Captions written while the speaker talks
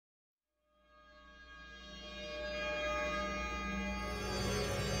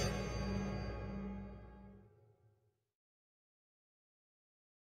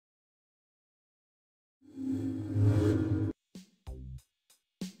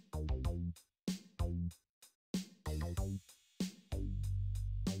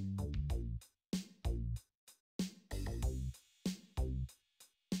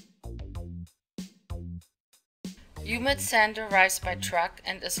Humid sand arrives by truck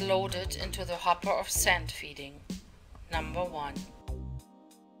and is loaded into the hopper of sand feeding. Number 1.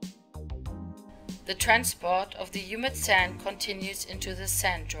 The transport of the humid sand continues into the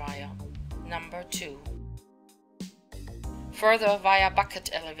sand dryer. Number 2. Further via bucket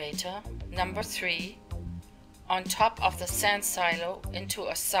elevator. Number 3. On top of the sand silo into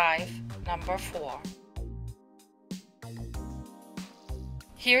a sieve. Number 4.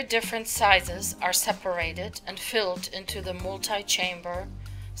 Here different sizes are separated and filled into the multi-chamber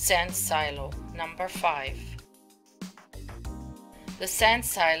sand silo. Number 5. The sand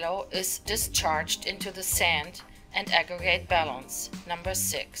silo is discharged into the sand and aggregate balance. Number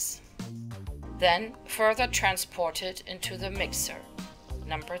 6. Then further transported into the mixer.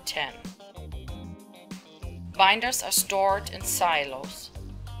 Number 10. Binders are stored in silos.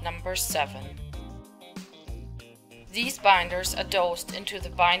 Number 7. These binders are dosed into the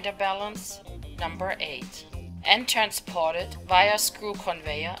binder balance. Number 8. And transported via screw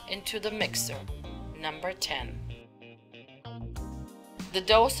conveyor into the mixer. Number 10. The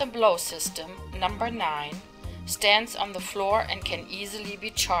dose and blow system, number 9, stands on the floor and can easily be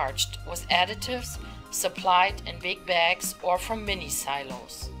charged with additives supplied in big bags or from mini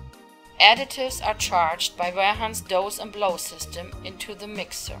silos. Additives are charged by Wehrhahn's dose and blow system into the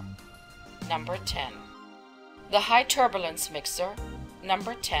mixer. Number 10. The high turbulence mixer,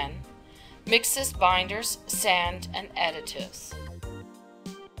 number 10, mixes binders, sand and additives.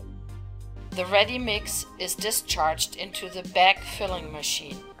 The ready mix is discharged into the bag filling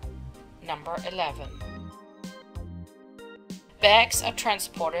machine. Number 11. Bags are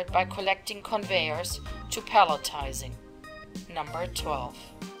transported by collecting conveyors to palletizing. Number 12.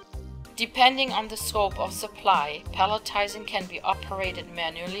 Depending on the scope of supply, palletizing can be operated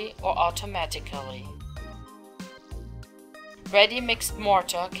manually or automatically. Ready mixed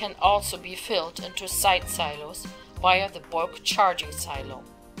mortar can also be filled into side silos via the bulk charging silo.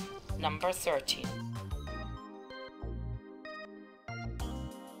 Number 13.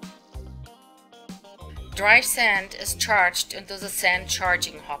 Dry sand is charged into the sand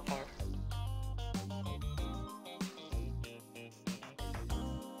charging hopper.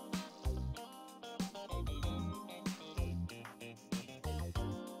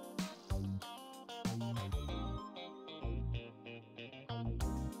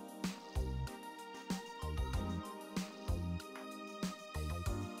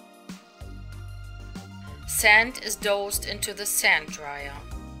 Sand is dosed into the sand dryer.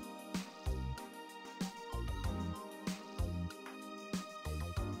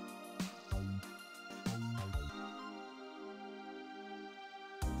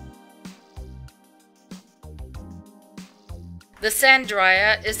 The sand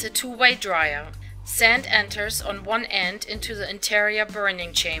dryer is a two-way dryer. Sand enters on one end into the interior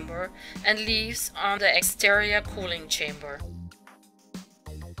burning chamber and leaves on the exterior cooling chamber.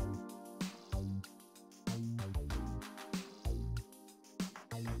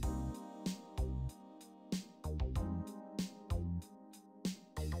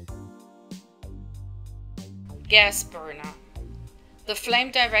 Gas burner. The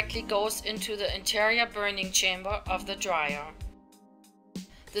flame directly goes into the interior burning chamber of the dryer.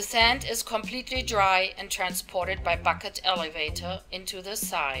 The sand is completely dry and transported by bucket elevator into the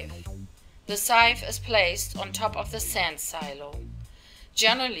sieve. The sieve is placed on top of the sand silo.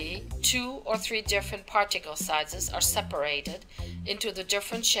 Generally, 2 or 3 different particle sizes are separated into the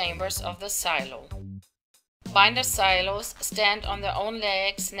different chambers of the silo. Binder silos stand on their own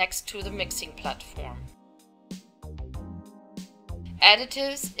legs next to the mixing platform.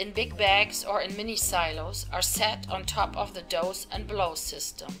 Additives in big bags or in mini silos are set on top of the dose and blow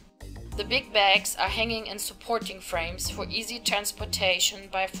system. The big bags are hanging in supporting frames for easy transportation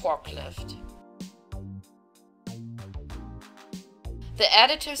by forklift. The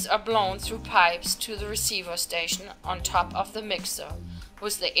additives are blown through pipes to the receiver station on top of the mixer,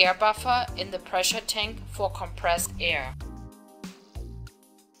 with the air buffer in the pressure tank for compressed air.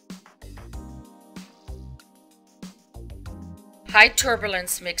 High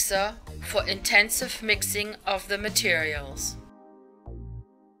turbulence mixer for intensive mixing of the materials.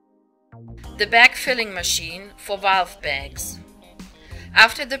 The bag filling machine for valve bags.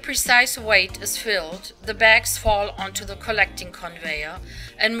 After the precise weight is filled, the bags fall onto the collecting conveyor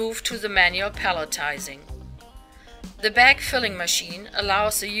and move to the manual palletizing. The bag filling machine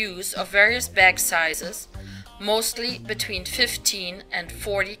allows the use of various bag sizes, mostly between 15 and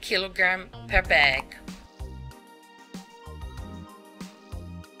 40 kg per bag.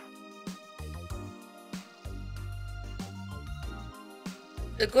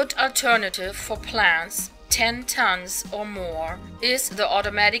 A good alternative for plants 10 tons or more is the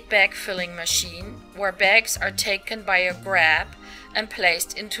automatic bag filling machine where bags are taken by a grab and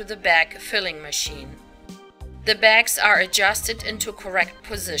placed into the bag filling machine. The bags are adjusted into correct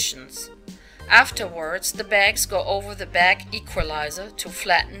positions. Afterwards, the bags go over the bag equalizer to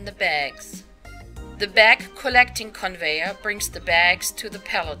flatten the bags. The bag collecting conveyor brings the bags to the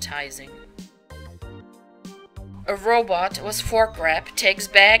palletizing. A robot with fork grab takes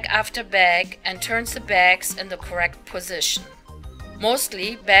bag after bag and turns the bags in the correct position.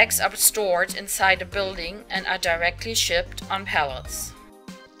 Mostly, bags are stored inside a building and are directly shipped on pallets.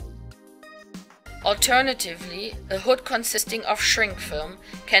 Alternatively, a hood consisting of shrink film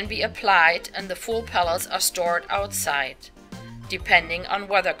can be applied and the full pallets are stored outside, depending on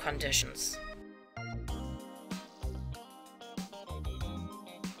weather conditions.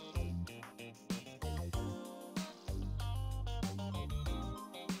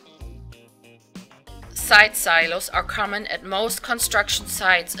 Side silos are common at most construction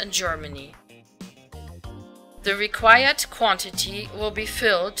sites in Germany. The required quantity will be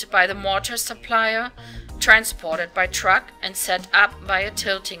filled by the mortar supplier, transported by truck and set up by a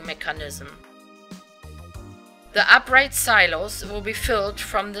tilting mechanism. The upright silos will be filled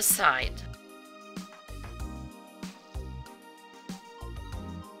from the side.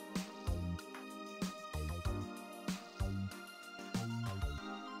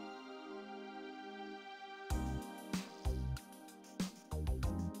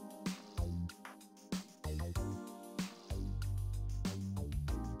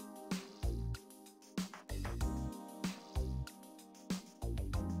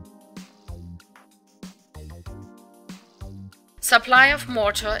 Supply of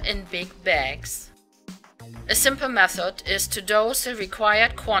mortar in big bags. A simple method is to dose the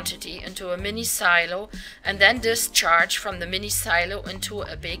required quantity into a mini silo and then discharge from the mini silo into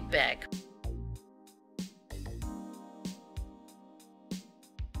a big bag.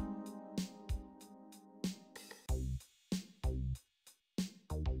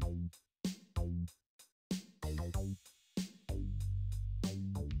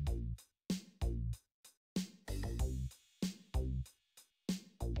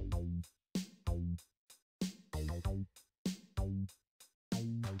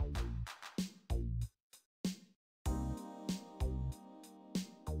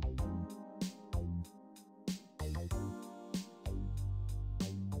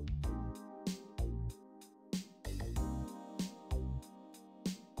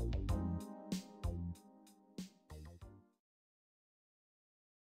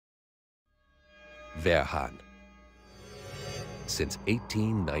 Wehrhahn. Since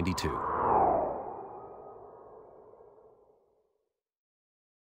 1892.